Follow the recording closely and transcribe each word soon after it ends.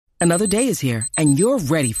Another day is here, and you're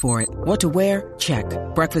ready for it. What to wear? Check.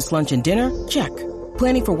 Breakfast, lunch, and dinner? Check.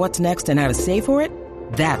 Planning for what's next and how to save for it?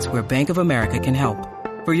 That's where Bank of America can help.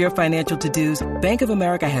 For your financial to-dos, Bank of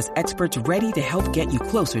America has experts ready to help get you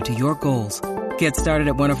closer to your goals. Get started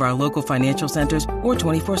at one of our local financial centers or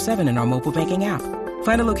 24/7 in our mobile banking app.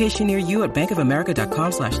 Find a location near you at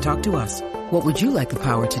bankofamerica.com/talktous. What would you like the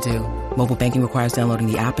power to do? Mobile banking requires downloading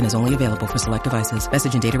the app and is only available for select devices.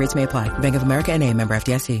 Message and data rates may apply. Bank of America NA, member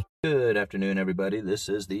FDIC. Good afternoon, everybody. This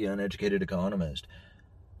is the Uneducated Economist.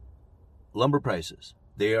 Lumber prices,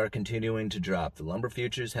 they are continuing to drop. The lumber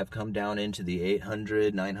futures have come down into the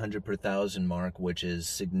 800, 900 per thousand mark, which is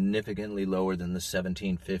significantly lower than the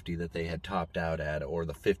 1750 that they had topped out at, or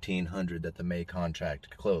the 1500 that the May contract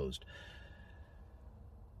closed.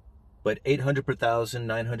 But 800 per thousand,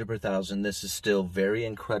 900 per thousand, this is still very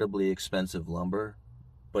incredibly expensive lumber.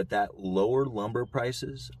 But that lower lumber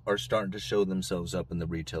prices are starting to show themselves up in the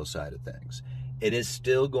retail side of things. It is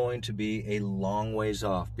still going to be a long ways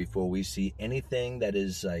off before we see anything that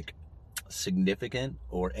is like significant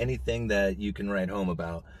or anything that you can write home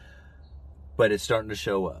about. But it's starting to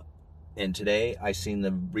show up. And today I seen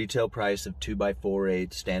the retail price of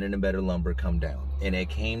 2x4/8 standard and better lumber come down. And it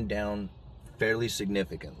came down fairly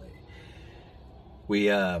significantly. We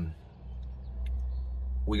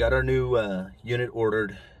got our new unit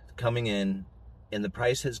ordered coming in, and the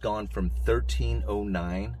price has gone from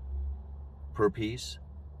 $13.09 per piece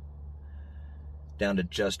down to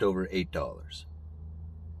just over $8.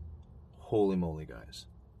 Holy moly, guys.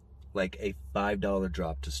 Like a $5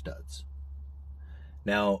 drop to studs.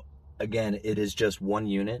 Now, again, it is just one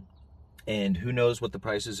unit, and who knows what the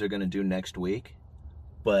prices are going to do next week.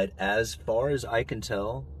 But as far as I can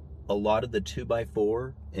tell, a lot of the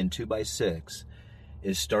 2x4 and 2x6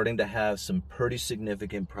 is starting to have some pretty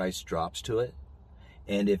significant price drops to it.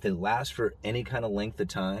 And if it lasts for any kind of length of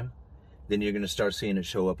time, then you're going to start seeing it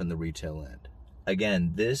show up in the retail end.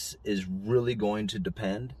 Again, this is really going to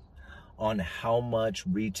depend on how much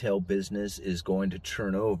retail business is going to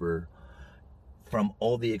turn over from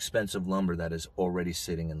all the expensive lumber that is already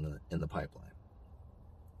sitting in the pipeline.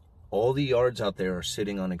 All the yards out there are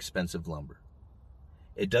sitting on expensive lumber.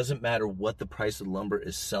 It doesn't matter what the price of lumber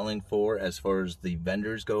is selling for as far as the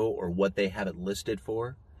vendors go or what they have it listed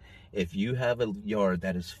for. If you have a yard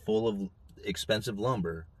that is full of expensive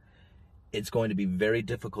lumber, it's going to be very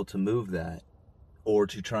difficult to move that or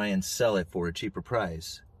to try and sell it for a cheaper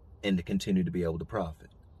price and to continue to be able to profit.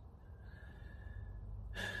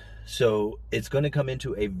 So it's going to come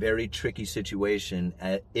into a very tricky situation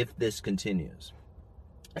if this continues.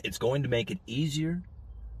 It's going to make it easier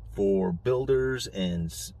for builders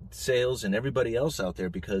and sales and everybody else out there,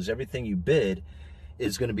 because everything you bid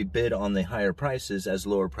is going to be bid on the higher prices as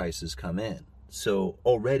lower prices come in. So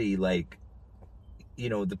already, like, you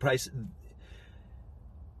know, the price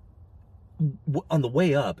on the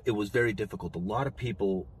way up, it was very difficult. A lot of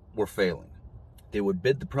people were failing. They would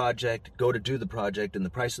bid the project, go to do the project, and the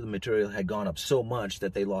price of the material had gone up so much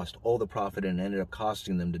that they lost all the profit and ended up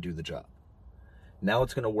costing them to do the job. Now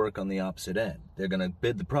it's going to work on the opposite end. They're going to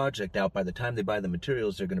bid the project out. By the time they buy the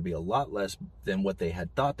materials, they're going to be a lot less than what they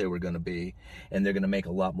had thought they were going to be, and they're going to make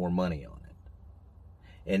a lot more money on it.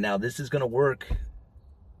 And now this is going to work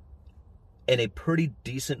in a pretty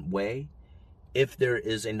decent way if there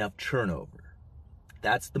is enough turnover.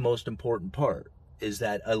 That's the most important part, is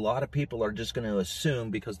that a lot of people are just going to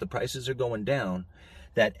assume, because the prices are going down,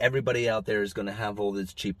 that everybody out there is going to have all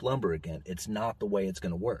this cheap lumber again. It's not the way it's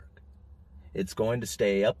going to work. It's going to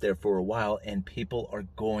stay up there for a while, and people are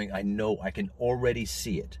going, I know, I can already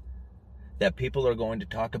see it, that people are going to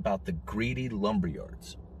talk about the greedy lumber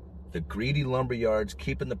yards. The greedy lumber yards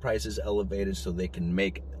keeping the prices elevated so they can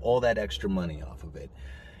make all that extra money off of it.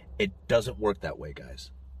 It doesn't work that way,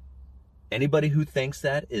 guys. Anybody who thinks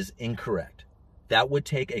that is incorrect. That would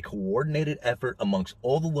take a coordinated effort amongst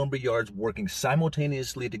all the lumber yards working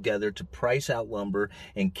simultaneously together to price out lumber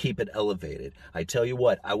and keep it elevated. I tell you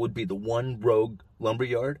what, I would be the one rogue lumber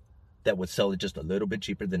yard that would sell it just a little bit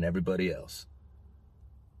cheaper than everybody else.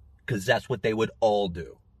 Because that's what they would all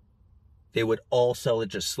do. They would all sell it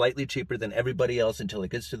just slightly cheaper than everybody else until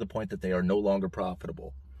it gets to the point that they are no longer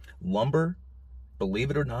profitable. Lumber,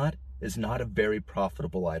 believe it or not, is not a very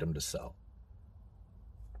profitable item to sell.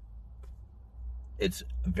 It's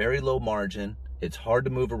very low margin. It's hard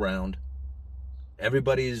to move around.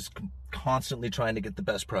 Everybody's constantly trying to get the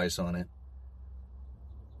best price on it.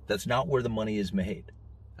 That's not where the money is made.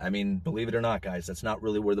 I mean, believe it or not, guys, that's not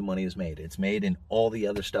really where the money is made. It's made in all the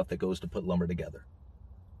other stuff that goes to put lumber together.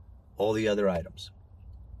 All the other items.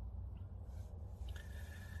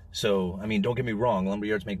 So, I mean, don't get me wrong,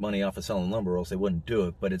 lumberyards make money off of selling lumber, or else they wouldn't do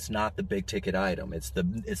it, but it's not the big ticket item. It's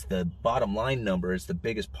the bottom line number. It's the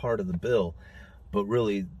biggest part of the bill, but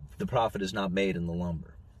really the profit is not made in the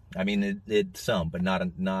lumber. I mean, it's some, but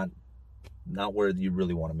not where you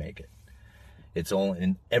really want to make it. It's all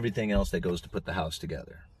in everything else that goes to put the house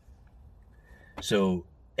together. So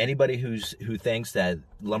anybody who thinks that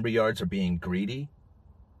lumberyards are being greedy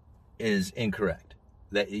is incorrect.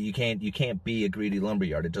 That you can't be a greedy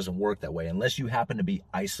lumberyard. It doesn't work that way unless you happen to be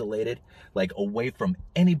isolated, like away from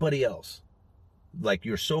anybody else. Like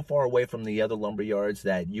you're so far away from the other lumberyards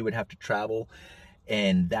that you would have to travel,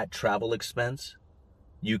 and that travel expense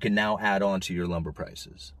you can now add on to your lumber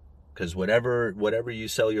prices. Because whatever you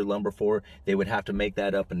sell your lumber for, they would have to make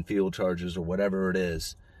that up in fuel charges or whatever it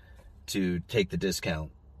is to take the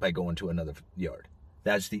discount by going to another yard.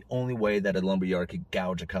 That's the only way that a lumberyard could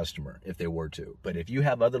gouge a customer if they were to. But if you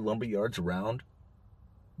have other lumberyards around,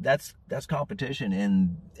 that's competition,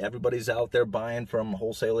 and everybody's out there buying from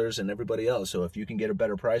wholesalers and everybody else. So if you can get a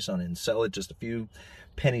better price on it and sell it just a few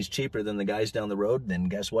pennies cheaper than the guys down the road, then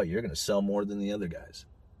guess what? You're going to sell more than the other guys.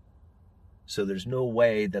 So there's no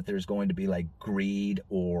way that there's going to be like greed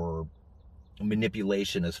or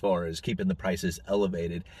manipulation as far as keeping the prices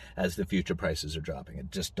elevated as the future prices are dropping.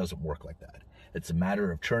 It just doesn't work like that. It's a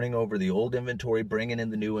matter of turning over the old inventory, bringing in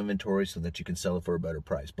the new inventory so that you can sell it for a better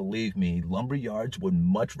price. Believe me, lumber yards would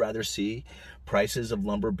much rather see prices of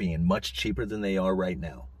lumber being much cheaper than they are right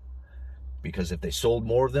now. Because if they sold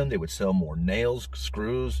more of them, they would sell more nails,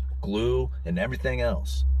 screws, glue, and everything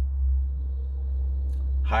else.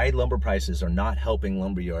 High lumber prices are not helping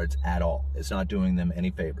lumber yards at all. It's not doing them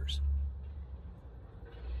any favors.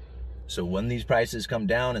 So when these prices come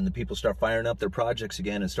down and the people start firing up their projects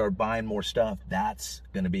again and start buying more stuff, that's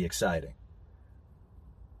going to be exciting.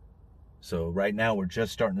 So right now we're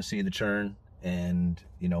just starting to see the churn, and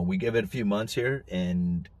we give it a few months here,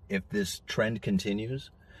 and if this trend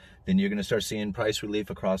continues, then you're going to start seeing price relief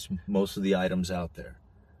across most of the items out there.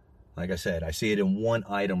 Like I said, I see it in one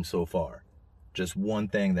item so far. Just one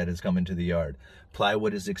thing that has come into the yard.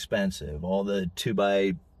 Plywood is expensive. All the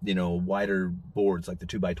 2x wider boards like the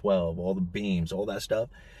 2x12, all the beams, all that stuff,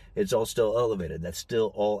 it's all still elevated. That's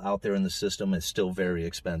still all out there in the system. It's still very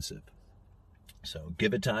expensive. So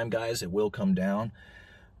give it time, guys. It will come down,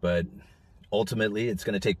 but ultimately it's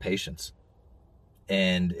going to take patience,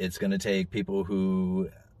 and it's going to take people who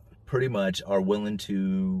pretty much are willing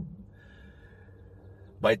to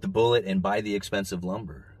bite the bullet and buy the expensive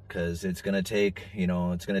lumber, because it's going to take,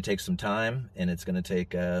 it's going to take some time, and it's going to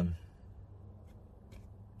take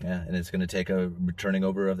and it's going to take a turning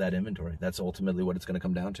over of that inventory. That's ultimately what it's going to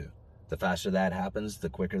come down to. The faster that happens, the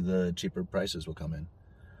quicker the cheaper prices will come in.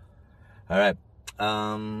 All right.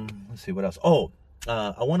 Let's see what else.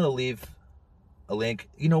 I want to leave a link.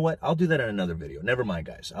 You know what? I'll do that in another video. Never mind,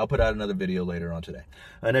 guys. I'll put out another video later on today.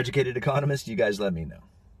 Uneducated economist, you guys let me know.